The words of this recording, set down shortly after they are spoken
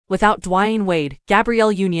Without Dwyane Wade,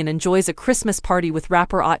 Gabrielle Union enjoys a Christmas party with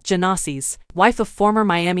rapper Dwyane. Wife of former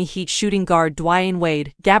Miami Heat shooting guard Dwyane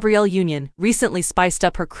Wade, Gabrielle Union recently spiced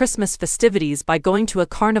up her Christmas festivities by going to a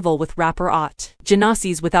carnival with rapper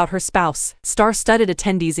Dwyane without her spouse. Star-studded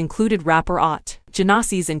attendees included rapper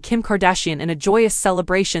Dwyane and Kim Kardashian in a joyous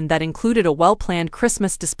celebration that included a well-planned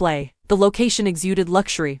Christmas display. The location exuded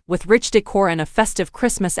luxury, with rich decor and a festive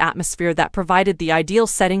Christmas atmosphere that provided the ideal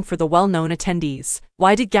setting for the well-known attendees.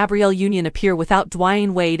 Why did Gabrielle Union appear without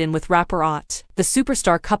Dwyane Wade and with rapper The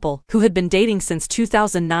superstar couple, who had been dating since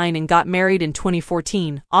 2009 and got married in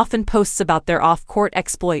 2014, often posts about their off-court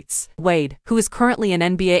exploits. Wade, who is currently an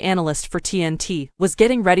NBA analyst for TNT, was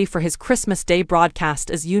getting ready for his Christmas Day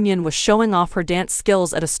broadcast as Union was showing off her dance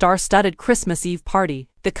skills at a star-studded Christmas Eve party.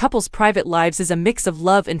 The couple's private lives is a mix of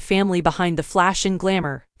love and family behind the flash and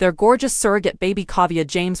glamour. Their gorgeous surrogate baby Kavya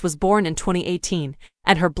James was born in 2018,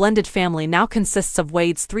 and her blended family now consists of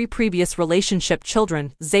Wade's 3 previous relationship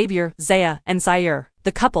children, Xavier, Zaya, and Zaire.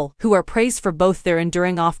 The couple, who are praised for both their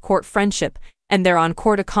enduring off-court friendship and their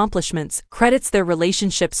on-court accomplishments, credits their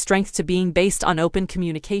relationship's strength to being based on open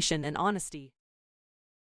communication and honesty.